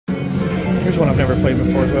Here's one I've never played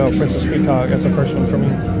before as well. Princess Peacock. That's the first one for me.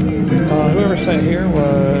 Whoever sat here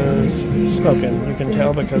was smoking. You can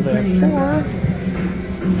tell because they have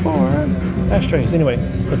four ashtrays. Anyway,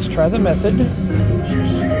 let's try the method. $2,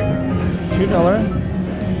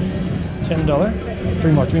 $10,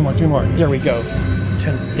 three more. There we go.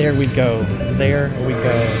 10. There we go.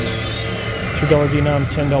 $2 denom,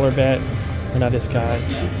 $10 bet, and I just got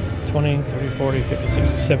 20, 30, 40, 50,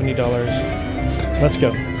 60, $70. Let's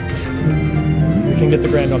go. We can get the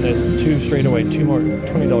grand on this. 2 straight away. 2 more.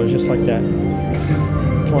 $20 just like that.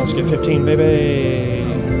 Come on, let's get 15, baby.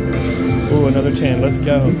 Ooh, another 10. Let's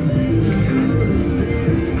go.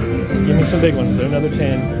 Give me some big ones. Another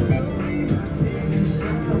 10.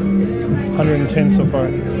 110 so far.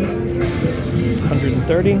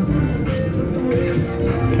 130.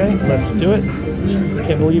 Okay, let's do it.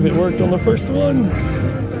 Can't believe it worked on the first one.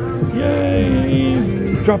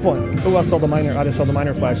 Yay! Drop one. Oh, I saw the miner. I just saw the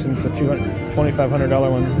miner flash since the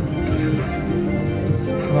 $2,500 one.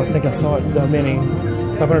 Oh, I think I saw it. The mini.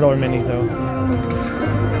 $500 mini though.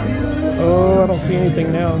 Oh, I don't see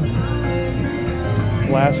anything now.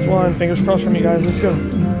 Last one. Fingers crossed from you guys. Let's go.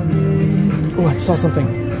 Oh, I saw something.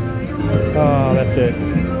 Oh, that's it.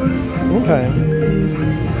 Okay.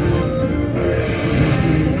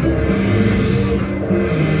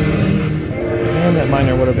 Man, that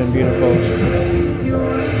miner would have been beautiful.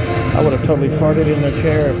 I would have totally farted in their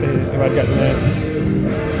chair if I'd gotten that.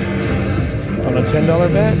 On a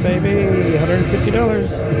 $10 bet, baby. $150.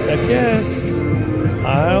 Heck yes.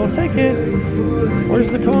 I'll take it. Where's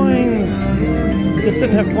the coins? This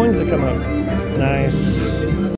didn't have coins that come up. Nice.